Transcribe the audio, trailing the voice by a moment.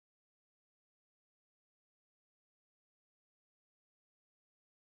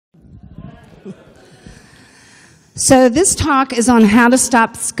So this talk is on how to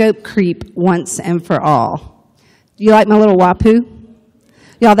stop scope creep once and for all. Do you like my little WAPU?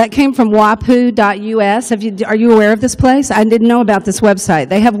 Y'all, that came from wapu.us. Are you aware of this place? I didn't know about this website.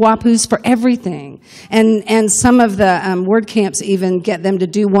 They have WAPUs for everything. And some of the word camps even get them to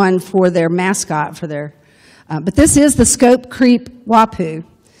do one for their mascot, for their, but this is the scope creep WAPU.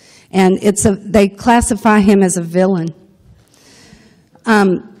 And they classify him as a villain.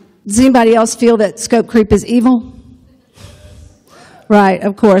 Does anybody else feel that scope creep is evil? Right,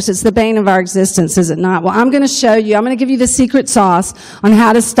 of course. It's the bane of our existence, is it not? Well, I'm going to give you the secret sauce on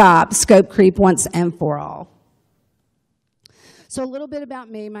how to stop scope creep once and for all. So a little bit about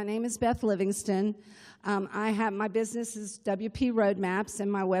me. My name is Beth Livingston. My business is WP Roadmaps, and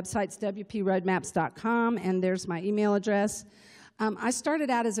my website's wproadmaps.com, and there's my email address. I started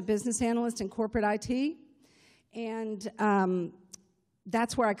out as a business analyst in corporate IT, and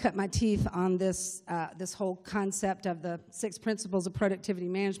that's where I cut my teeth on this whole concept of the 6 principles of productivity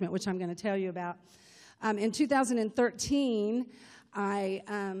management, which I'm going to tell you about. In 2013, I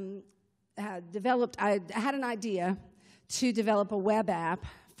had an idea to develop a web app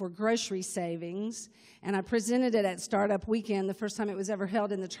for grocery savings, and I presented it at Startup Weekend, the first time it was ever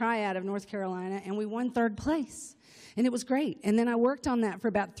held in the Triad of North Carolina, and we won 3rd place. And it was great. And then I worked on that for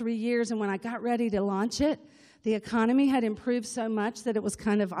about 3 years, and when I got ready to launch it, the economy had improved so much that it was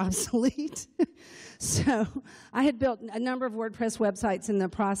kind of obsolete. So I had built a number of WordPress websites in the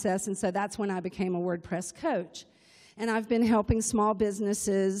process, and so that's when I became a WordPress coach. And I've been helping small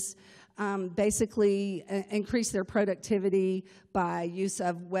businesses basically increase their productivity by use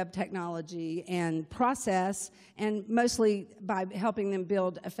of web technology and process, and mostly by helping them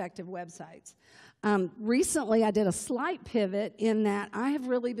build effective websites. Recently, I did a slight pivot in that I have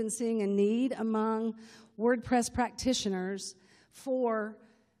really been seeing a need among WordPress practitioners for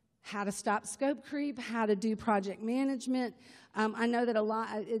how to stop scope creep, how to do project management. I know that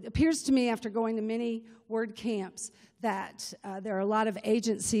it appears to me after going to many word camps that there are a lot of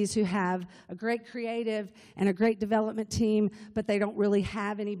agencies who have a great creative and a great development team, but they don't really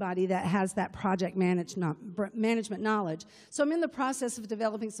have anybody that has that project management knowledge. So I'm in the process of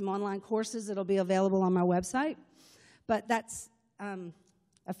developing some online courses that'll be available on my website, but that's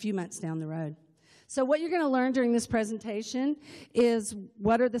a few months down the road. So what you're going to learn during this presentation is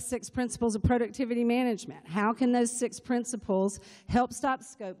what are the 6 principles of productivity management? How can those 6 principles help stop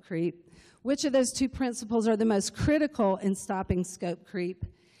scope creep? Which of those 2 principles are the most critical in stopping scope creep?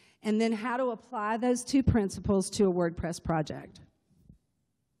 And then how to apply those 2 principles to a WordPress project.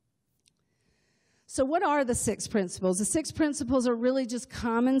 So what are the 6 principles? The 6 principles are really just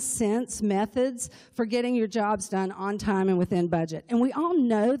common sense methods for getting your jobs done on time and within budget. And we all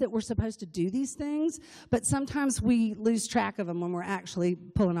know that we're supposed to do these things, but sometimes we lose track of them when we're actually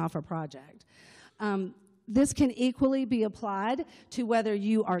pulling off a project. This can equally be applied to whether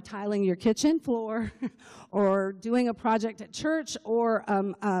you are tiling your kitchen floor or doing a project at church or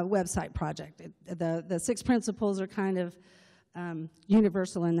a website project. The 6 principles are kind of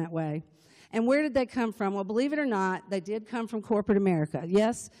universal in that way. And where did they come from? Well, believe it or not, they did come from corporate America.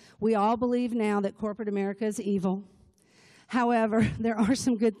 Yes, we all believe now that corporate America is evil. However, there are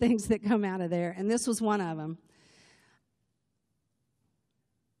some good things that come out of there, and this was one of them.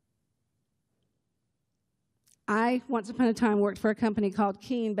 I, once upon a time, worked for a company called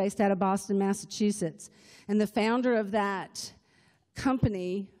Keen based out of Boston, Massachusetts. And the founder of that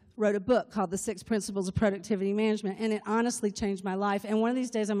company wrote a book called The 6 Principles of Productivity Management, and it honestly changed my life. And one of these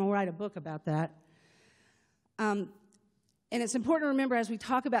days, I'm going to write a book about that. And it's important to remember as we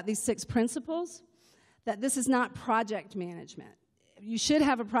talk about these 6 principles that this is not project management. You should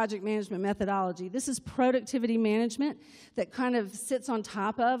have a project management methodology. This is productivity management that kind of sits on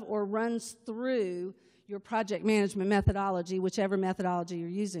top of or runs through your project management methodology, whichever methodology you're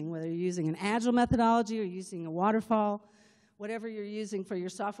using, whether you're using an agile methodology or using a waterfall, whatever you're using for your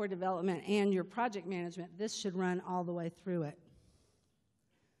software development and your project management, this should run all the way through it.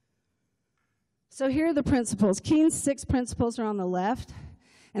 So here are the principles. Keen's 6 principles are on the left,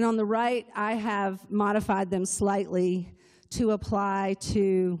 and on the right, I have modified them slightly to apply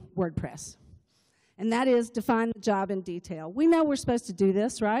to WordPress. And that is define the job in detail. We know we're supposed to do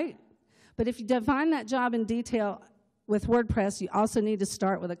this, right? But if you define that job in detail with WordPress, you also need to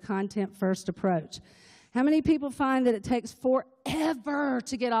start with a content-first approach. How many people find that it takes forever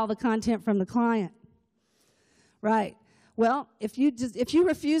to get all the content from the client? Right. Well, if you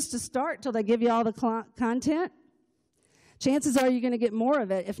refuse to start till they give you all the content, chances are you're going to get more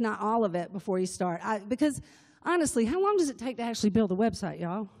of it, if not all of it, before you start. Because, honestly, how long does it take to actually build a website,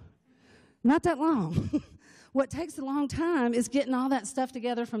 y'all? Not that long. What takes a long time is getting all that stuff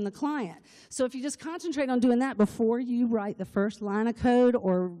together from the client. So if you just concentrate on doing that before you write the first line of code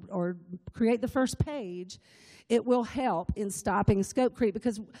or create the first page, it will help in stopping scope creep.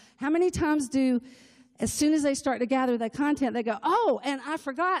 Because how many times as soon as they start to gather that content, they go, oh, and I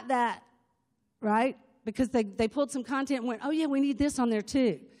forgot that, right? Because they pulled some content and went, oh, yeah, we need this on there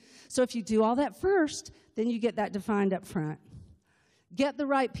too. So if you do all that first, then you get that defined up front. Get the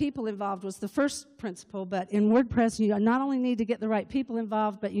right people involved was the first principle, but in WordPress, you not only need to get the right people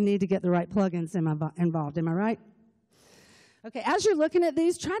involved, but you need to get the right plugins involved. Am I right? Okay, as you're looking at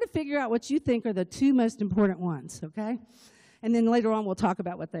these, try to figure out what you think are the two most important ones, okay? And then later on, we'll talk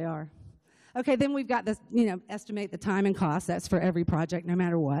about what they are. Okay, then we've got this, estimate the time and cost. That's for every project, no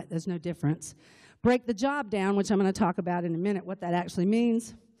matter what. There's no difference. Break the job down, which I'm going to talk about in a minute, what that actually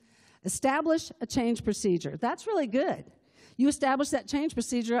means. Establish a change procedure. That's really good. You establish that change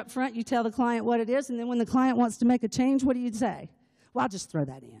procedure up front, you tell the client what it is, and then when the client wants to make a change, what do you say? Well, I'll just throw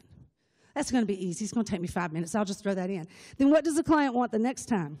that in. That's going to be easy. It's going to take me 5 minutes. I'll just throw that in. Then what does the client want the next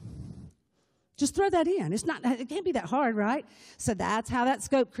time? Just throw that in. It can't be that hard, right? So that's how that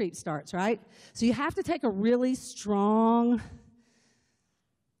scope creep starts, right? So you have to take a really strong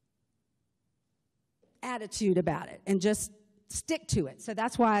attitude about it and just stick to it. So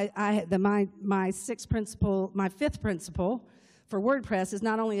that's why my fifth principle for WordPress is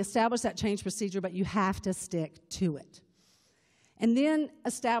not only establish that change procedure, but you have to stick to it. And then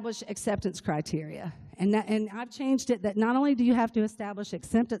establish acceptance criteria. And I've changed it that not only do you have to establish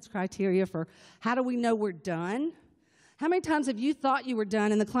acceptance criteria for how do we know we're done. How many times have you thought you were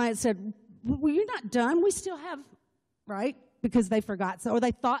done and the client said, well, you're not done. We still have, right? Because they forgot, or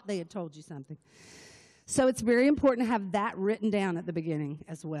they thought they had told you something. So it's very important to have that written down at the beginning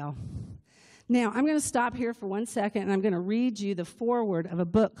as well. Now, I'm going to stop here for 1 second, and I'm going to read you the foreword of a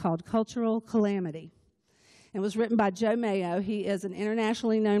book called Cultural Calamity. It was written by Joe Mayo. He is an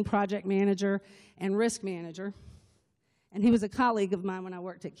internationally known project manager and risk manager, and he was a colleague of mine when I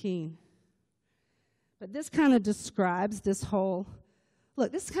worked at Keene. But this kind of describes this whole,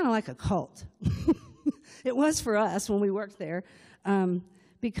 look, this is kind of like a cult. It was for us when we worked there,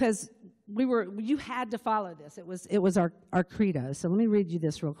 because you had to follow this. It was our credo. So let me read you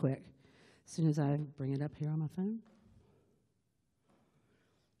this real quick as soon as I bring it up here on my phone.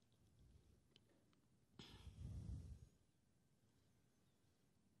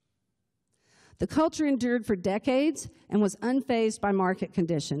 The culture endured for decades and was unfazed by market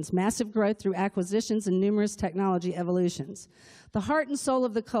conditions, massive growth through acquisitions, and numerous technology evolutions. The heart and soul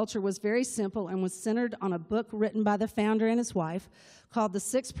of the culture was very simple and was centered on a book written by the founder and his wife called The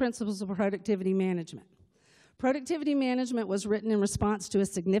 6 Principles of Productivity Management. Productivity management was written in response to a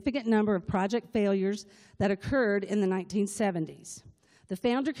significant number of project failures that occurred in the 1970s. The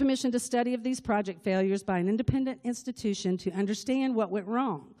founder commissioned a study of these project failures by an independent institution to understand what went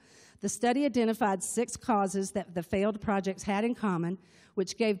wrong. The study identified 6 causes that the failed projects had in common,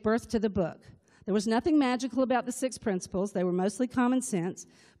 which gave birth to the book. There was nothing magical about the 6 principles. They were mostly common sense,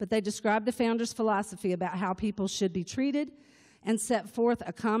 but they described the founder's philosophy about how people should be treated and set forth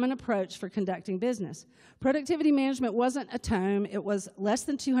a common approach for conducting business. Productivity management wasn't a tome. It was less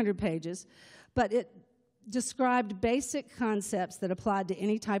than 200 pages, but it described basic concepts that applied to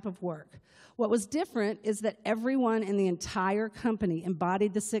any type of work. What was different is that everyone in the entire company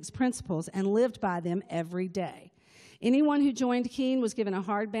embodied the 6 principles and lived by them every day. Anyone who joined Keene was given a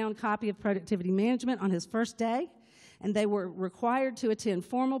hardbound copy of productivity management on his first day, and they were required to attend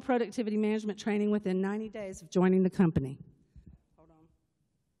formal productivity management training within 90 days of joining the company.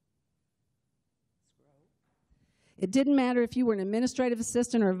 It didn't matter if you were an administrative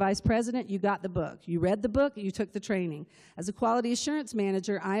assistant or a vice president, you got the book. You read the book, you took the training. As a quality assurance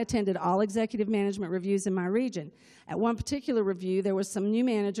manager, I attended all executive management reviews in my region. At one particular review, there were some new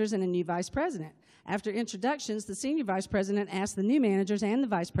managers and a new vice president. After introductions, the senior vice president asked the new managers and the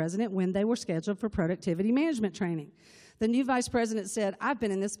vice president when they were scheduled for productivity management training. The new vice president said, I've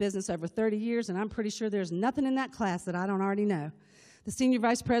been in this business over 30 years, and I'm pretty sure there's nothing in that class that I don't already know. The senior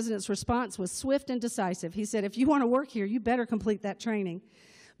vice president's response was swift and decisive. He said, if you want to work here, you better complete that training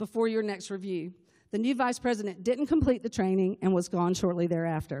before your next review. The new vice president didn't complete the training and was gone shortly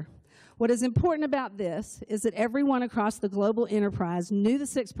thereafter. What is important about this is that everyone across the global enterprise knew the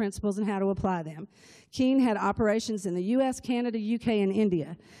 6 principles and how to apply them. Keene had operations in the U.S., Canada, UK, and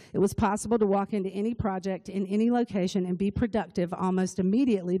India. It was possible to walk into any project in any location and be productive almost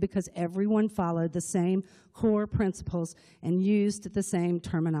immediately because everyone followed the same core principles and used the same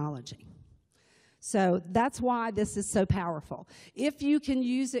terminology. So that's why this is so powerful. If you can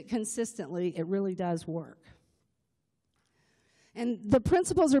use it consistently, it really does work. And the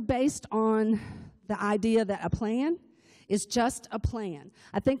principles are based on the idea that a plan is just a plan.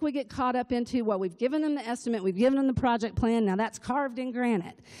 I think we get caught up into, well, we've given them the estimate, we've given them the project plan, now that's carved in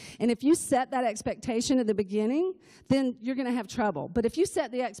granite. And if you set that expectation at the beginning, then you're going to have trouble. But if you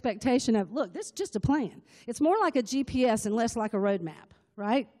set the expectation of, look, this is just a plan. It's more like a GPS and less like a roadmap,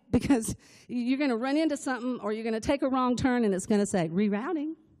 right? Because you're going to run into something or you're going to take a wrong turn and it's going to say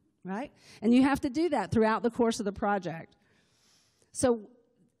rerouting, right? And you have to do that throughout the course of the project. So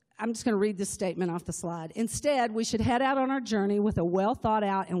I'm just going to read this statement off the slide. Instead, we should head out on our journey with a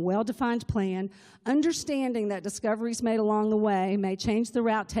well-thought-out and well-defined plan, understanding that discoveries made along the way may change the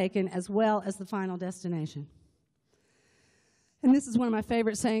route taken as well as the final destination. And this is one of my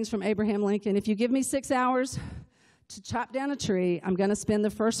favorite sayings from Abraham Lincoln. If you give me 6 hours to chop down a tree, I'm going to spend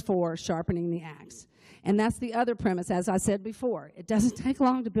the first 4 sharpening the axe. And that's the other premise, as I said before. It doesn't take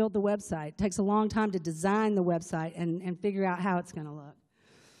long to build the website. It takes a long time to design the website and figure out how it's going to look.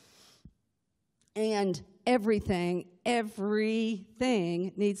 And everything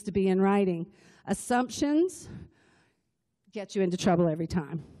needs to be in writing. Assumptions get you into trouble every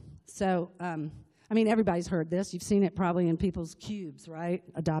time. So, I mean, everybody's heard this. You've seen it probably in people's cubes, right?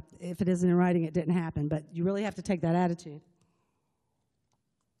 If it isn't in writing, it didn't happen. But you really have to take that attitude.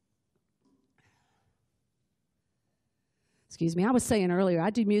 Excuse me, I was saying earlier, I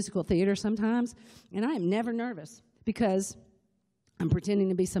do musical theater sometimes, and I am never nervous because I'm pretending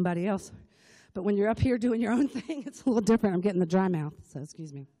to be somebody else. But when you're up here doing your own thing, it's a little different. I'm getting the dry mouth, so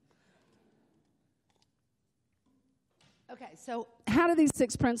excuse me. Okay, so how do these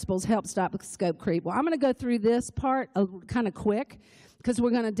 6 principles help stop scope creep? Well, I'm going to go through this part kind of quick because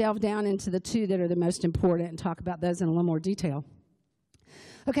we're going to delve down into the 2 that are the most important and talk about those in a little more detail.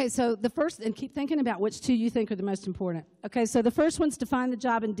 Okay, so the first, and keep thinking about which 2 you think are the most important. Okay, so the first one's define the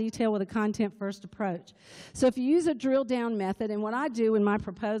job in detail with a content-first approach. So if you use a drill-down method, and what I do in my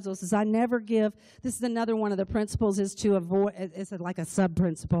proposals is I never give, this is another one of the principles, is to avoid, it's like a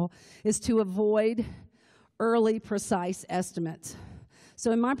sub-principle, is to avoid early, precise estimates.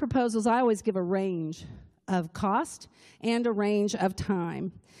 So in my proposals, I always give a range of cost and a range of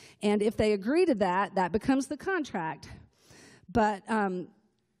time. And if they agree to that, that becomes the contract. But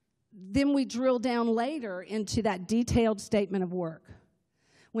then we drill down later into that detailed statement of work.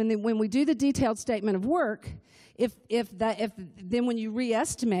 When we do the detailed statement of work, then when you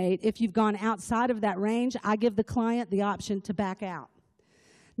re-estimate, if you've gone outside of that range, I give the client the option to back out.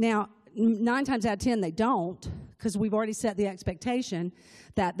 Now, 9 times out of 10, they don't, because we've already set the expectation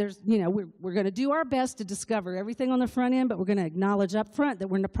that there's, we're going to do our best to discover everything on the front end, but we're going to acknowledge up front that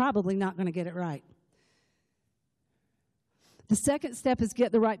we're probably not going to get it right. The second step is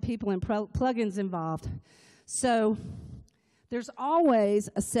get the right people and plugins involved. So there's always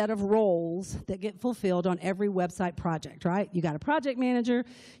a set of roles that get fulfilled on every website project, right? You got a project manager,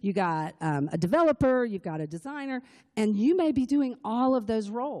 you got a developer, you've got a designer, and you may be doing all of those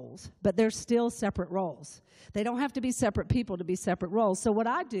roles, but they're still separate roles. They don't have to be separate people to be separate roles. So what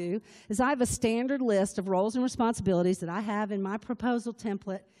I do is I have a standard list of roles and responsibilities that I have in my proposal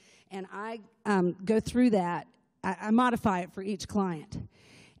template, and I go through that. I modify it for each client.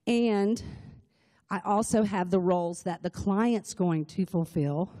 And I also have the roles that the client's going to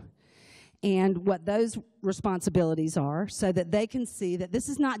fulfill and what those responsibilities are so that they can see that this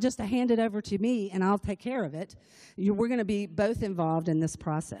is not just a hand it over to me and I'll take care of it. We're going to be both involved in this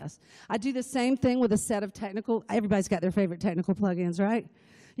process. I do the same thing with a set of everybody's got their favorite technical plugins, right?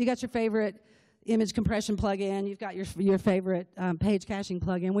 You got your favorite image compression plugin, you've got your favorite page caching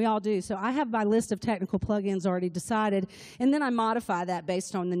plugin. We all do. So I have my list of technical plugins already decided, and then I modify that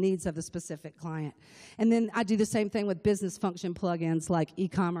based on the needs of the specific client. And then I do the same thing with business function plugins like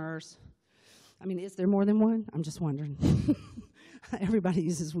e-commerce. I mean, is there more than one? I'm just wondering. Everybody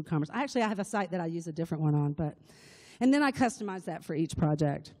uses WooCommerce. I have a site that I use a different one on, and then I customize that for each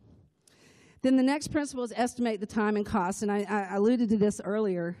project. Then the next principle is estimate the time and cost, and I alluded to this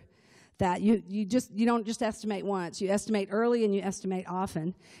earlier, that you don't just estimate once. You estimate early and you estimate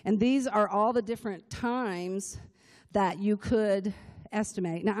often. And these are all the different times that you could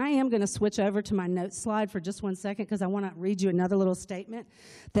estimate. Now, I am going to switch over to my notes slide for just 1 second because I want to read you another little statement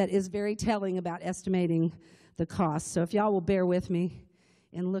that is very telling about estimating the cost. So if y'all will bear with me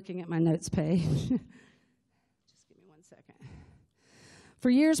in looking at my notes page. Just give me 1 second. For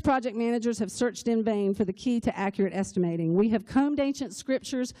years, project managers have searched in vain for the key to accurate estimating. We have combed ancient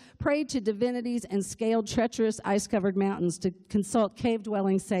scriptures, prayed to divinities, and scaled treacherous ice-covered mountains to consult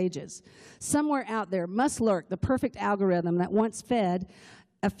cave-dwelling sages. Somewhere out there must lurk the perfect algorithm that once fed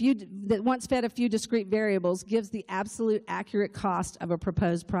a few discrete variables gives the absolute accurate cost of a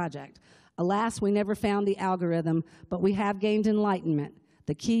proposed project. Alas, we never found the algorithm, but we have gained enlightenment.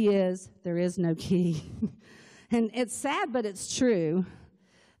 The key is there is no key. And it's sad, but it's true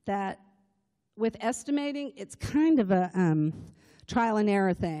that with estimating, it's kind of a trial and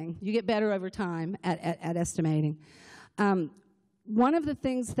error thing. You get better over time at estimating. One of the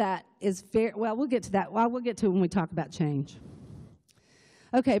things that is very, well, we'll get to that. Well, we'll get to it when we talk about change.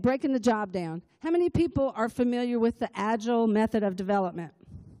 Okay, breaking the job down. How many people are familiar with the Agile method of development?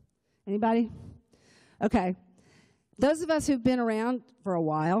 Anybody? Okay. Those of us who've been around for a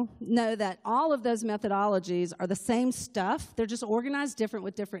while know that all of those methodologies are the same stuff. They're just organized different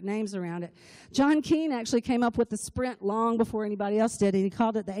with different names around it. John Keane actually came up with the sprint long before anybody else did, and he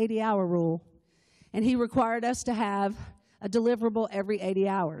called it the 80-hour rule. And he required us to have a deliverable every 80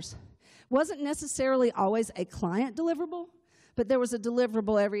 hours. Wasn't necessarily always a client deliverable, but there was a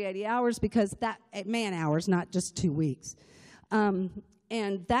deliverable every 80 hours because that, man hours, not just 2 weeks.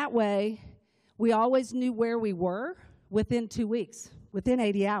 And that way, we always knew where we were within 2 weeks, within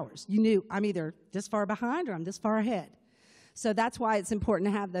 80 hours. You knew, I'm either this far behind or I'm this far ahead. So that's why it's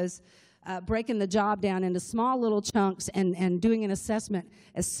important to have those, breaking the job down into small little chunks and doing an assessment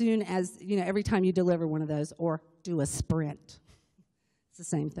as soon as, every time you deliver one of those, or do a sprint. It's the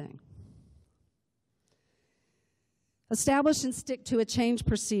same thing. Establish and stick to a change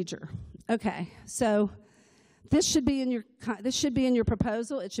procedure. Okay, so this should be in your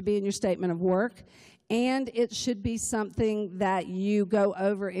proposal. It should be in your statement of work, and it should be something that you go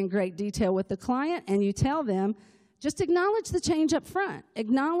over in great detail with the client, and you tell them, just acknowledge the change up front.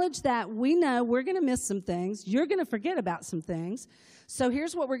 Acknowledge that we know we're going to miss some things. You're going to forget about some things. So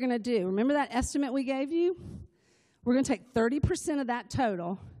here's what we're going to do. Remember that estimate we gave you? We're going to take 30% of that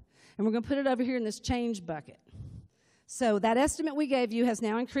total, and we're going to put it over here in this change bucket. So that estimate we gave you has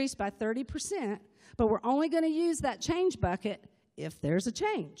now increased by 30%, but we're only going to use that change bucket if there's a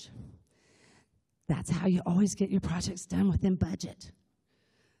change. That's how you always get your projects done within budget.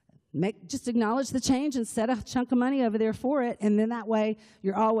 Just acknowledge the change and set a chunk of money over there for it, and then that way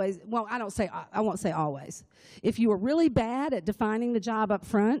you're always, well, I won't say always. If you were really bad at defining the job up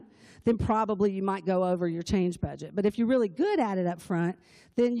front, then probably you might go over your change budget. But if you're really good at it up front,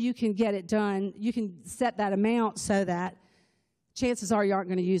 then you can get it done. You can set that amount so that chances are you aren't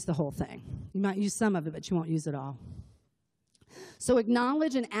going to use the whole thing. You might use some of it, but you won't use it all. So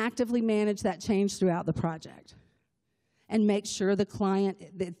acknowledge and actively manage that change throughout the project. And make sure the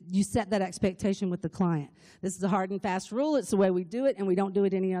client, that you set that expectation with the client. This is a hard and fast rule. It's the way we do it, and we don't do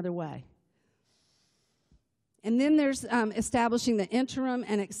it any other way. And then there's establishing the interim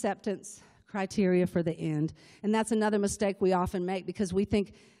and acceptance criteria for the end. And that's another mistake we often make because we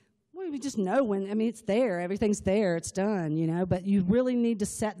think, well, we just know when, it's there. Everything's there. It's done, But you really need to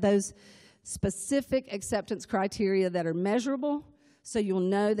set those specific acceptance criteria that are measurable so you'll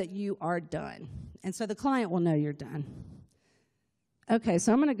know that you are done. And so the client will know you're done. Okay,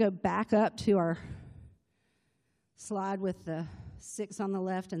 so I'm going to go back up to our slide with the 6 on the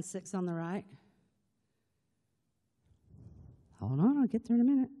left and 6 on the right. Hold on, I'll get there in a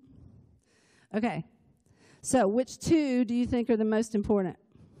minute. Okay, so which 2 do you think are the most important?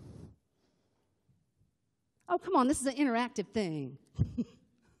 Oh, come on, this is an interactive thing.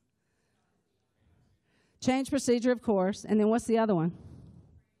 Change procedure, of course, and then what's the other one?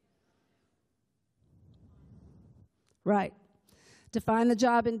 Right. Define the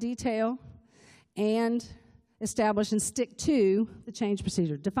job in detail and establish and stick to the change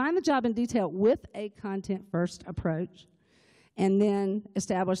procedure. Define the job in detail with a content-first approach, and then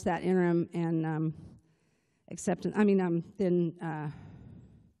establish that interim and acceptance. Then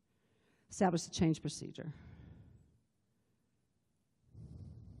establish the change procedure.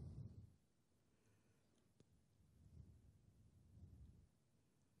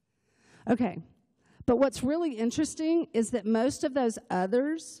 Okay. But what's really interesting is that most of those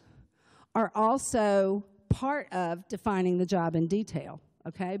others are also part of defining the job in detail,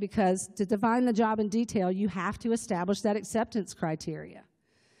 okay? Because to define the job in detail, you have to establish that acceptance criteria.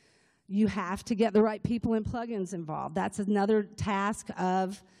 You have to get the right people and plugins involved. That's another task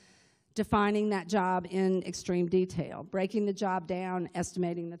of defining that job in extreme detail, breaking the job down,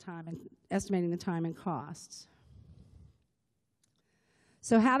 estimating the time and costs.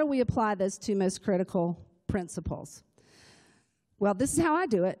 So how do we apply those 2 most critical principles? Well, this is how I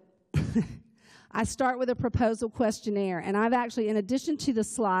do it. I start with a proposal questionnaire, and I've actually, in addition to the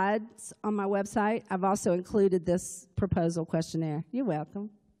slides on my website, I've also included this proposal questionnaire. You're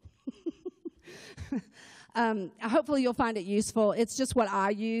welcome. Hopefully you'll find it useful. It's just what I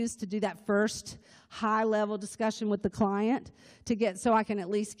use to do that first high-level discussion with the client so I can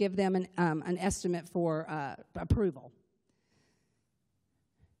at least give them an estimate for approval.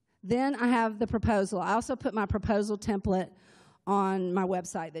 Then I have the proposal. I also put my proposal template on my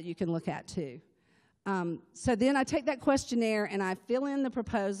website that you can look at too. So then I take that questionnaire and I fill in the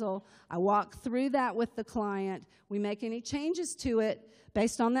proposal. I walk through that with the client. We make any changes to it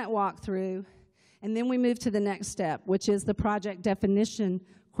based on that walkthrough. And then we move to the next step, which is the project definition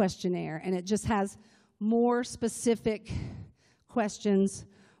questionnaire. And it just has more specific questions,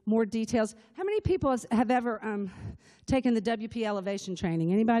 more details. How many people have ever taken the WP elevation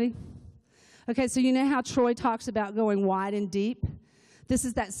training? Anybody? Okay, so you know how Troy talks about going wide and deep? This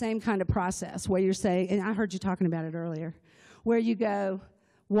is that same kind of process where you're saying, and I heard you talking about it earlier, where you go,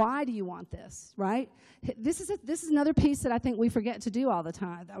 why do you want this, right? This is another piece that I think we forget to do all the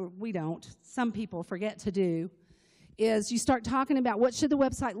time. We don't. Some people forget to do, is you start talking about what should the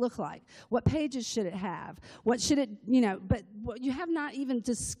website look like? What pages should it have? What should it, but what you have not even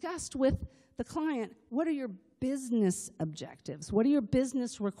discussed with the client, what are your business objectives? What are your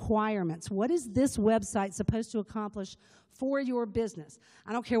business requirements? What is this website supposed to accomplish for your business?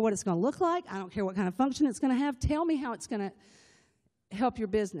 I don't care what it's going to look like. I don't care what kind of function it's going to have. Tell me how it's going to help your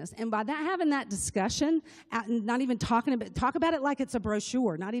business. And by that, having that discussion, not even talk about it like it's a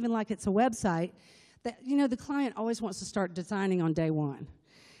brochure, not even like it's a website, that, the client always wants to start designing on day one.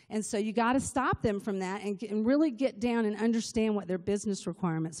 And so you got to stop them from that and really get down and understand what their business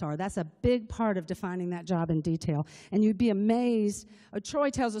requirements are. That's a big part of defining that job in detail. And you'd be amazed. Troy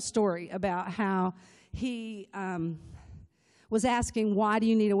tells a story about how he was asking, why do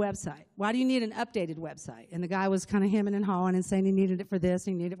you need a website? Why do you need an updated website? And the guy was kind of hemming and hawing and saying he needed it for this,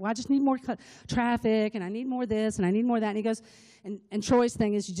 and he needed, I just need more traffic, and I need more this, and I need more that. And he goes, and Troy's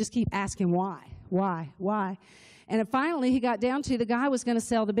thing is you just keep asking why. And finally, he got down to the guy was going to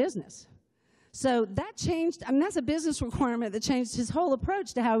sell the business. So that changed. That's a business requirement that changed his whole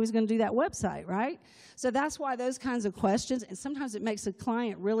approach to how he was going to do that website, right? So that's why those kinds of questions, and sometimes it makes the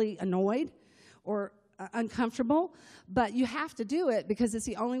client really annoyed or uncomfortable, but you have to do it because it's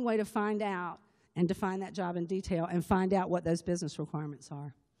the only way to find out and define that job in detail and find out what those business requirements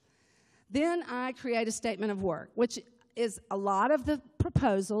are. Then I create a statement of work, which is a lot of the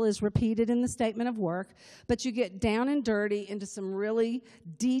proposal is repeated in the statement of work, but you get down and dirty into some really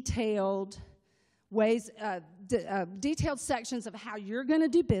detailed ways, detailed sections of how you're going to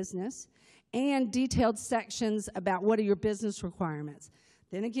do business and detailed sections about what are your business requirements.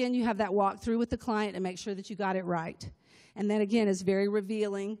 Then again, you have that walkthrough with the client and make sure that you got it right. And then again, it's very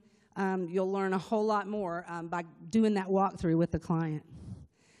revealing. You'll learn a whole lot more by doing that walkthrough with the client.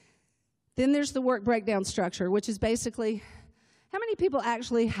 Then there's the work breakdown structure, which is basically, how many people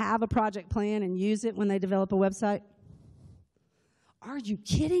actually have a project plan and use it when they develop a website? Are you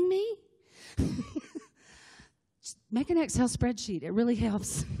kidding me? Just make an Excel spreadsheet. It really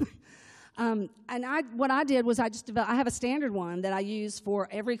helps. What I did was I have a standard one that I use for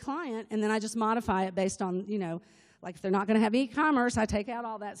every client, and then I just modify it based on, like if they're not going to have e-commerce, I take out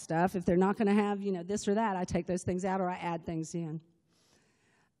all that stuff. If they're not going to have, this or that, I take those things out or I add things in.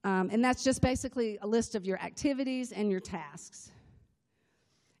 And that's just basically a list of your activities and your tasks.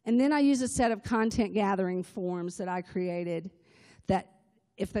 And then I use a set of content gathering forms that I created that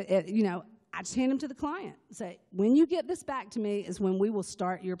I just hand them to the client. Say, when you get this back to me is when we will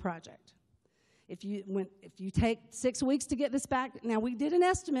start your project. If you take 6 weeks to get this back, now we did an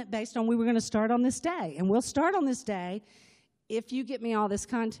estimate based on we were going to start on this day, and we'll start on this day if you get me all this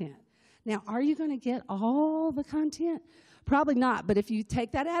content. Now, are you going to get all the content? Probably not, but if you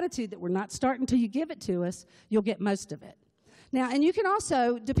take that attitude that we're not starting until you give it to us, you'll get most of it. Now, and you can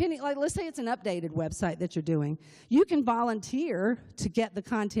also, let's say it's an updated website that you're doing, you can volunteer to get the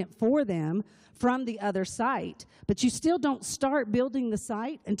content for them from the other site, but you still don't start building the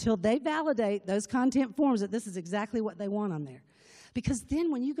site until they validate those content forms that this is exactly what they want on there. Because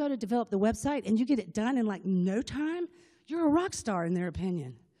then when you go to develop the website and you get it done in like no time, you're a rock star in their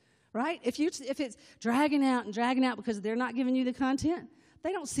opinion, right? If it's dragging out because they're not giving you the content,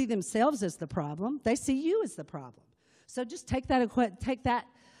 they don't see themselves as the problem. They see you as the problem. So just take that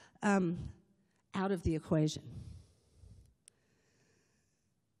out of the equation.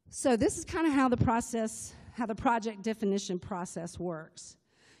 So this is kind of how the project definition process works.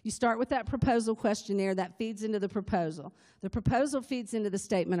 You start with that proposal questionnaire that feeds into the proposal. The proposal feeds into the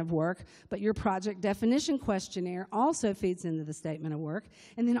statement of work, but your project definition questionnaire also feeds into the statement of work.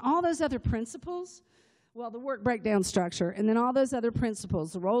 And then all those other principles, the work breakdown structure, and then all those other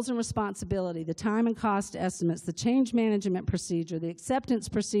principles, the roles and responsibility, the time and cost estimates, the change management procedure, the acceptance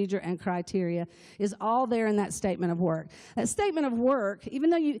procedure and criteria is all there in that statement of work. That statement of work, even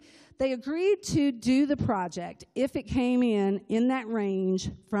though they agreed to do the project if it came in that range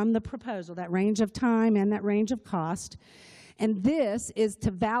from the proposal, that range of time and that range of cost, and this is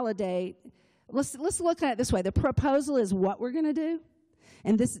to validate let's look at it this way. The proposal is what we're going to do,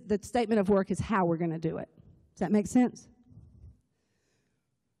 and the statement of work is how we're going to do it. Does that make sense?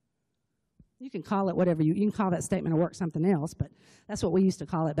 You can call it whatever you can call that statement of work something else, but that's what we used to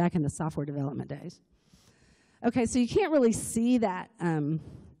call it back in the software development days. Okay, so you can't really see that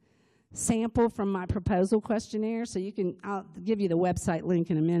sample from my proposal questionnaire, so I'll give you the website link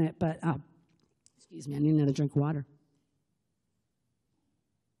in a minute, but excuse me, I need another drink of water.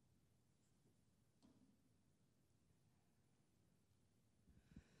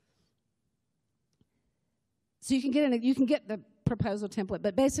 So you can get the proposal template,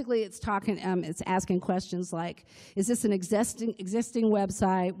 but basically it's asking questions like, is this an existing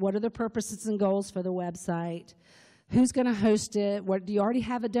website? What are the purposes and goals for the website? Who's going to host it? Do you already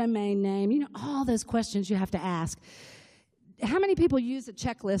have a domain name? You know, all those questions you have to ask. How many people use a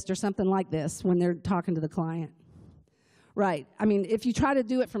checklist or something like this when they're talking to the client? Right. I mean, if you try to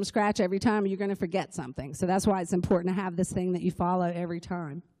do it from scratch every time, you're going to forget something. So that's why it's important to have this thing that you follow every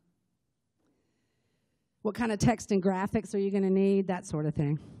time. What kind of text and graphics are you going to need? That sort of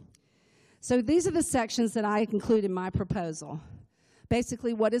thing. So these are the sections that I include in my proposal.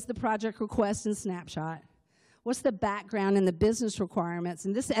 Basically, what is the project request and snapshot? What's the background and the business requirements?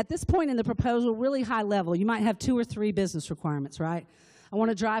 And at this point in the proposal, really high level. You might have 2 or 3 business requirements, right? I want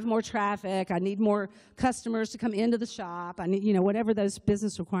to drive more traffic. I need more customers to come into the shop. I need, whatever those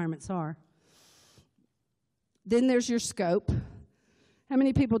business requirements are. Then there's your scope. How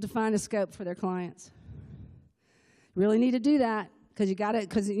many people define a scope for their clients? Really need to do that because you got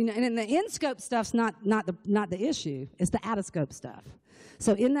it. And the in-scope stuff's not the issue. It's the out-of-scope stuff.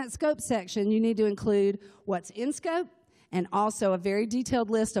 So in that scope section, you need to include what's in scope and also a very detailed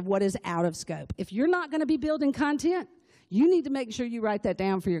list of what is out of scope. If you're not going to be building content, you need to make sure you write that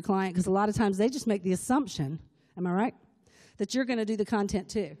down for your client because a lot of times they just make the assumption, am I right, that you're going to do the content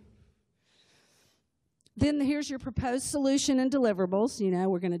too. Then here's your proposed solution and deliverables.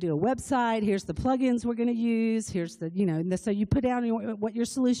 We're going to do a website. Here's the plugins we're going to use. Here's so you put down what your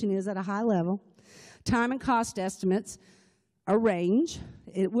solution is at a high level. Time and cost estimates, a range.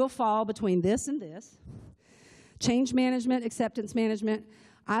 It will fall between this and this. Change management, acceptance management.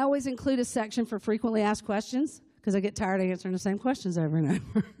 I always include a section for frequently asked questions because I get tired of answering the same questions over and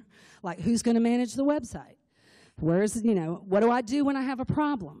over. Like, who's going to manage the website? What do I do when I have a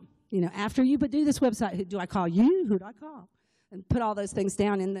problem? After you do this website, do I call you? Who do I call? And put all those things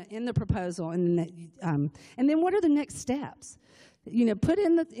down in the proposal, and then what are the next steps? Put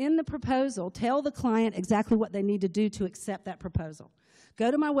in the proposal. Tell the client exactly what they need to do to accept that proposal.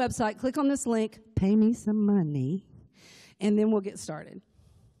 Go to my website, click on this link, pay me some money, and then we'll get started.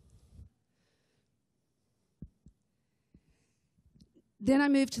 Then I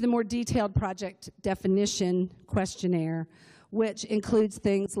move to the more detailed project definition questionnaire, which includes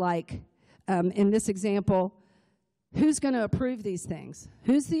things like, in this example, who's going to approve these things?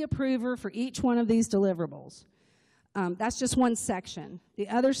 Who's the approver for each one of these deliverables? That's just one section. The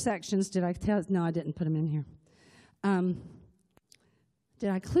other sections, did I tell? No, I didn't put them in here. Did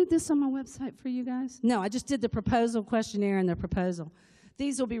I include this on my website for you guys? No, I just did the proposal questionnaire and the proposal.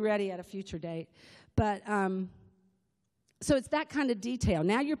 These will be ready at a future date. But so it's that kind of detail.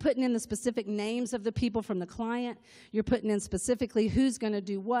 Now you're putting in the specific names of the people from the client. You're putting in specifically who's going to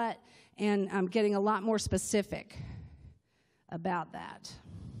do what, and I'm getting a lot more specific about that.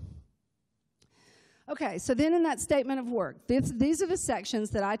 Okay, so then in that statement of work, these are the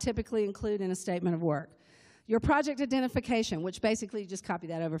sections that I typically include in a statement of work. Your project identification, which basically you just copy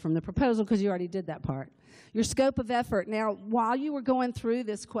that over from the proposal because you already did that part. Your scope of effort. Now, while you were going through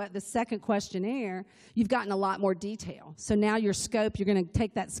this second questionnaire, you've gotten a lot more detail. So now your scope, you're going to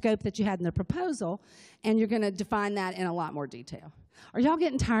take that scope that you had in the proposal, and you're going to define that in a lot more detail. Are y'all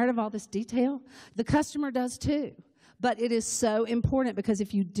getting tired of all this detail? The customer does too. But it is so important because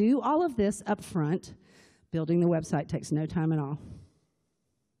if you do all of this up front, building the website takes no time at all.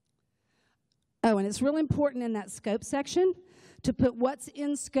 Oh, and it's really important in that scope section to put what's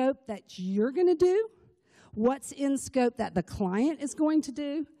in scope that you're going to do, what's in scope that the client is going to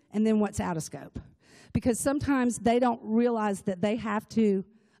do, and then what's out of scope. Because sometimes they don't realize that they have to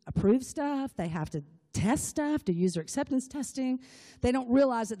approve stuff, they have to test stuff, do user acceptance testing. They don't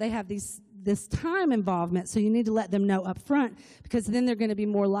realize that they have this time involvement, so you need to let them know up front because then they're going to be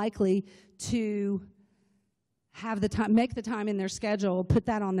more likely to have the time, make the time in their schedule, put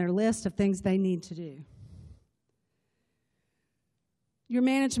that on their list of things they need to do. Your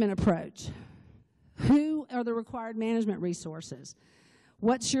management approach. Who are the required management resources?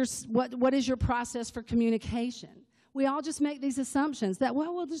 What is your process for communication? We all just make these assumptions that,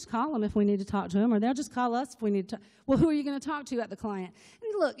 well, we'll just call them if we need to talk to them, or they'll just call us if we need to. Well, who are you going to talk to at the client?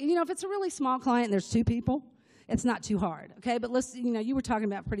 And look, if it's a really small client and there's 2 people, it's not too hard, okay? But let's, you were talking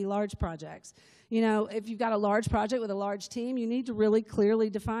about pretty large projects. If you've got a large project with a large team, you need to really clearly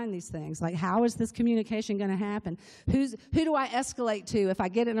define these things. Like, how is this communication going to happen? Who do I escalate to if I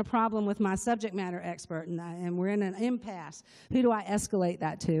get in a problem with my subject matter expert and we're in an impasse? Who do I escalate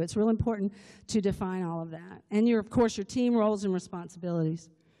that to? It's real important to define all of that. And, of course, your team roles and responsibilities.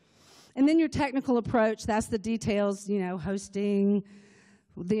 And then your technical approach, that's the details, hosting,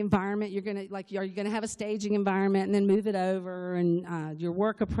 the environment you're going to, are you going to have a staging environment and then move it over, and your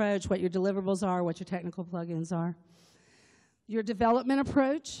work approach, what your deliverables are, what your technical plugins are. Your development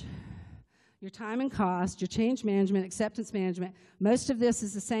approach, your time and cost, your change management, acceptance management. Most of this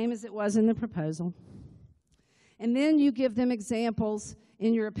is the same as it was in the proposal. And then you give them examples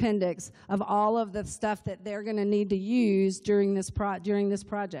in your appendix of all of the stuff that they're going to need to use during this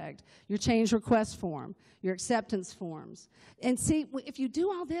project. Your change request form, your acceptance forms. And see, if you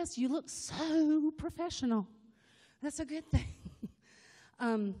do all this, you look so professional. That's a good thing.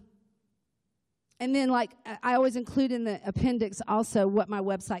 And then, I always include in the appendix also what my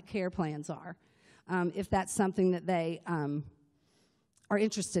website care plans are, if that's something that they are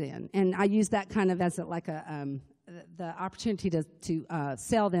interested in. And I use that kind of as the opportunity to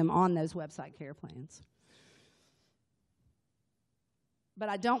sell them on those website care plans. But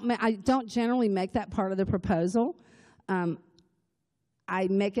I don't generally make that part of the proposal. I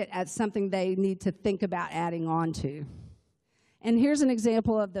make it as something they need to think about adding on to. And here's an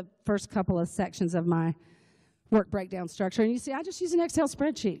example of the first couple of sections of my work breakdown structure. And you see, I just use an Excel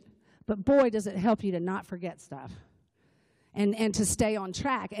spreadsheet. But boy, does it help you to not forget stuff and to stay on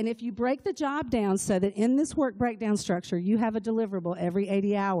track. And if you break the job down so that in this work breakdown structure you have a deliverable every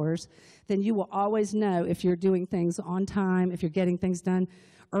 80 hours, then you will always know if you're doing things on time, if you're getting things done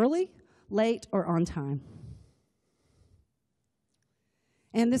early, late, or on time.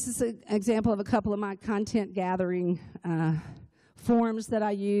 And this is an example of a couple of my content gathering forms that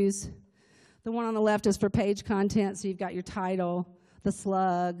I use. The one on the left is for page content, so you've got your title, the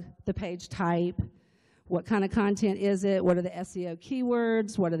slug, the page type. What kind of content is it? What are the SEO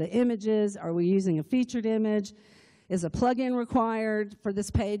keywords? What are the images? Are we using a featured image? Is a plugin required for this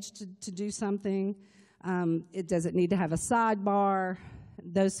page to do something? Does it need to have a sidebar?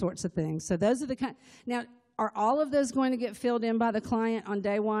 Those sorts of things. So those are the kind. Now, are all of those going to get filled in by the client on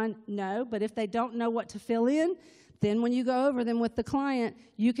day one? No, but if they don't know what to fill in, then when you go over them with the client,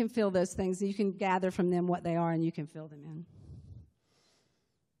 you can fill those things. You can gather from them what they are, and you can fill them in.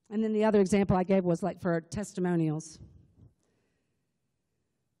 And then the other example I gave was for testimonials.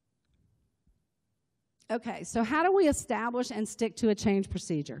 Okay, so how do we establish and stick to a change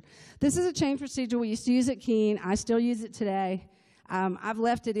procedure? This is a change procedure we used to use at Keene. I still use it today. I've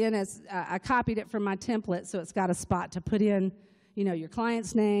left it in as, I copied it from my template, so it's got a spot to put in, your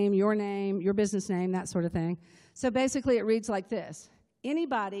client's name, your business name, that sort of thing. So basically it reads like this.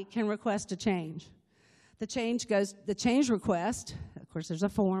 Anybody can request a change. The change request, of course there's a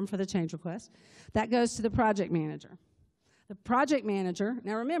form for the change request, that goes to the project manager. The project manager,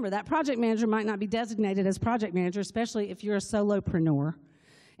 now remember, that project manager might not be designated as project manager, especially if you're a solopreneur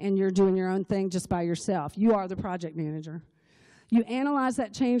and you're doing your own thing just by yourself. You are the project manager. You analyze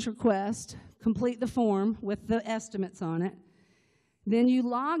that change request, complete the form with the estimates on it. Then you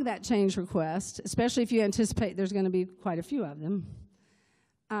log that change request, especially if you anticipate there's going to be quite a few of them.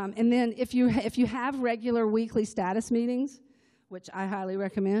 And then if you have regular weekly status meetings, which I highly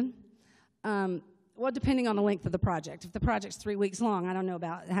recommend, well, depending on the length of the project. If the project's 3 weeks long, I don't know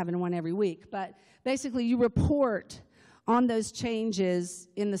about having one every week. But basically, you report on those changes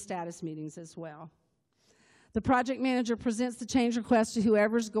in the status meetings as well. The project manager presents the change request to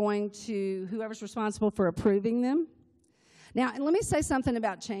whoever's responsible for approving them. Now, and let me say something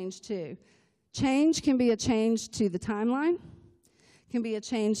about change, too. Change can be a change to the timeline. It can be a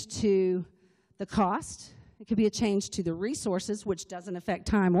change to the cost. It could be a change to the resources, which doesn't affect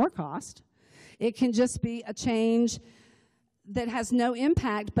time or cost. It can just be a change that has no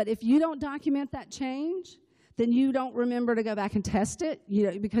impact, but if you don't document that change, then you don't remember to go back and test it,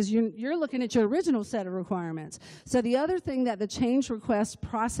 because you're looking at your original set of requirements. So the other thing that the change request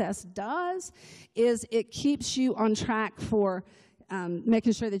process does is it keeps you on track for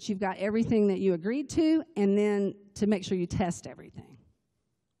making sure that you've got everything that you agreed to, and then to make sure you test everything.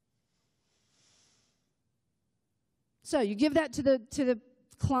 So you give that to the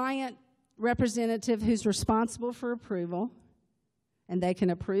client representative who's responsible for approval, and they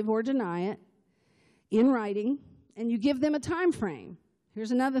can approve or deny it in writing, and you give them a time frame.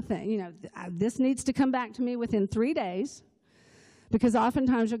 Here's another thing. This needs to come back to me within 3 days, because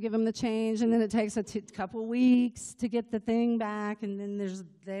oftentimes you'll give them the change, and then it takes a couple weeks to get the thing back, and then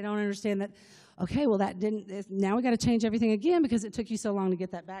they don't understand that, okay, well, now we got to change everything again because it took you so long to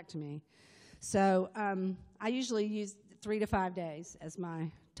get that back to me. So I usually use 3 to 5 days as my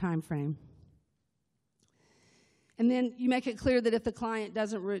time frame. And then you make it clear that if the client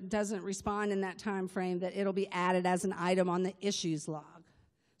doesn't respond in that time frame, that it'll be added as an item on the issues log.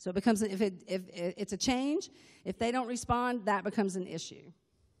 So it becomes, if it's a change, if they don't respond, that becomes an issue.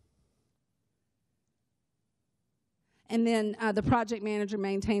 And then the project manager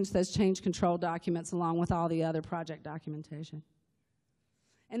maintains those change control documents along with all the other project documentation.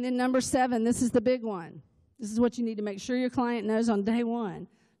 And then number 7, this is the big one. This is what you need to make sure your client knows on day 1.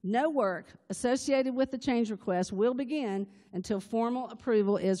 No work associated with the change request will begin until formal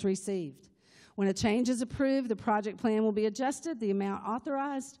approval is received. When a change is approved, the project plan will be adjusted. The amount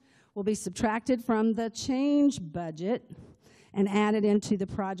authorized will be subtracted from the change budget and added into the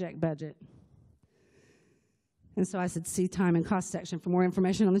project budget. And so I said, see time and cost section for more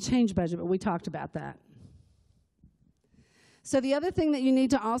information on the change budget, but we talked about that. So the other thing that you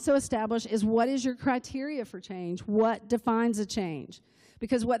need to also establish is, what is your criteria for change? What defines a change?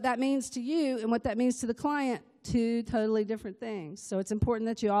 Because what that means to you and what that means to the client, 2 totally different things. So it's important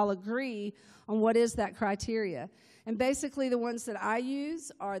that you all agree on what is that criteria. And basically the ones that I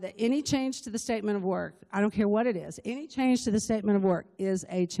use are that any change to the statement of work, I don't care what it is, any change to the statement of work is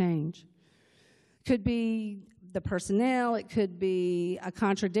a change. Could be the personnel, it could be a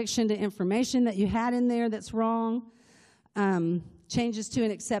contradiction to information that you had in there that's wrong, changes to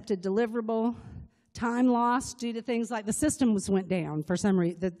an accepted deliverable, time lost due to things like the systems went down for some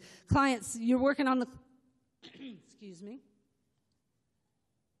reason. The clients, you're working on the, excuse me,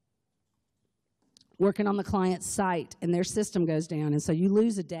 working on the client's site and their system goes down, and so you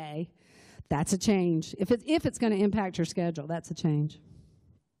lose a day. That's a change. If it's going to impact your schedule, that's a change.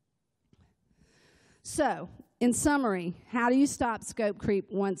 So, in summary, how do you stop scope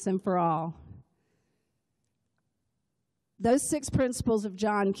creep once and for all? Those 6 principles of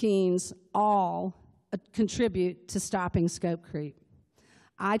John Keene's all contribute to stopping scope creep.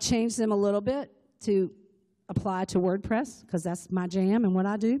 I changed them a little bit to apply to WordPress because that's my jam and what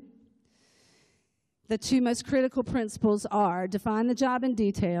I do. The 2 most critical principles are define the job in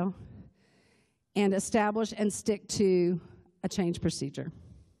detail and establish and stick to a change procedure.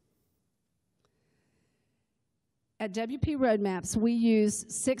 At WP Roadmaps, we use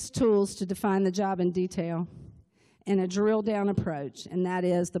 6 tools to define the job in detail and a drill-down approach, and that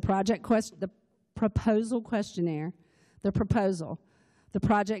is the proposal questionnaire, the proposal, the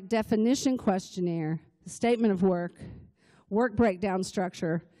project definition questionnaire, the statement of work breakdown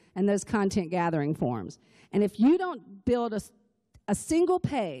structure, and those content gathering forms. And if you don't build a single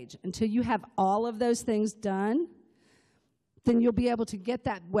page until you have all of those things done, then you'll be able to get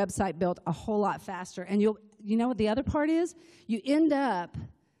that website built a whole lot faster. And you know what the other part is? You end up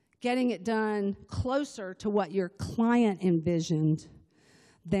getting it done closer to what your client envisioned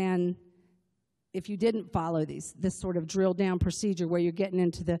than if you didn't follow this sort of drill down procedure where you're getting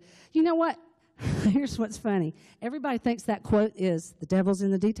into the, you know what? Here's what's funny. Everybody thinks that quote is the devil's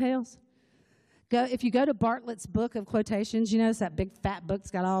in the details. If you go to Bartlett's book of quotations, you notice that big fat book's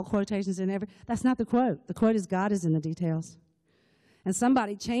got all quotations in every, that's not the quote. The quote is God is in the details. And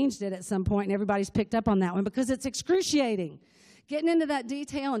somebody changed it at some point, and everybody's picked up on that one because it's excruciating. Getting into that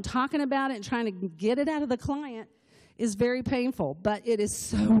detail and talking about it and trying to get it out of the client is very painful, but it is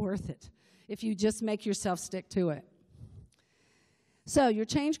so worth it if you just make yourself stick to it. So your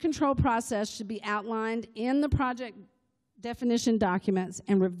change control process should be outlined in the project definition documents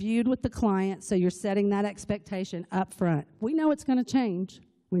and reviewed with the client, so you're setting that expectation up front. We know it's going to change.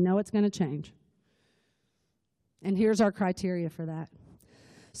 We know it's going to change. And here's our criteria for that.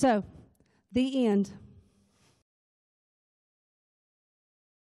 So, the end.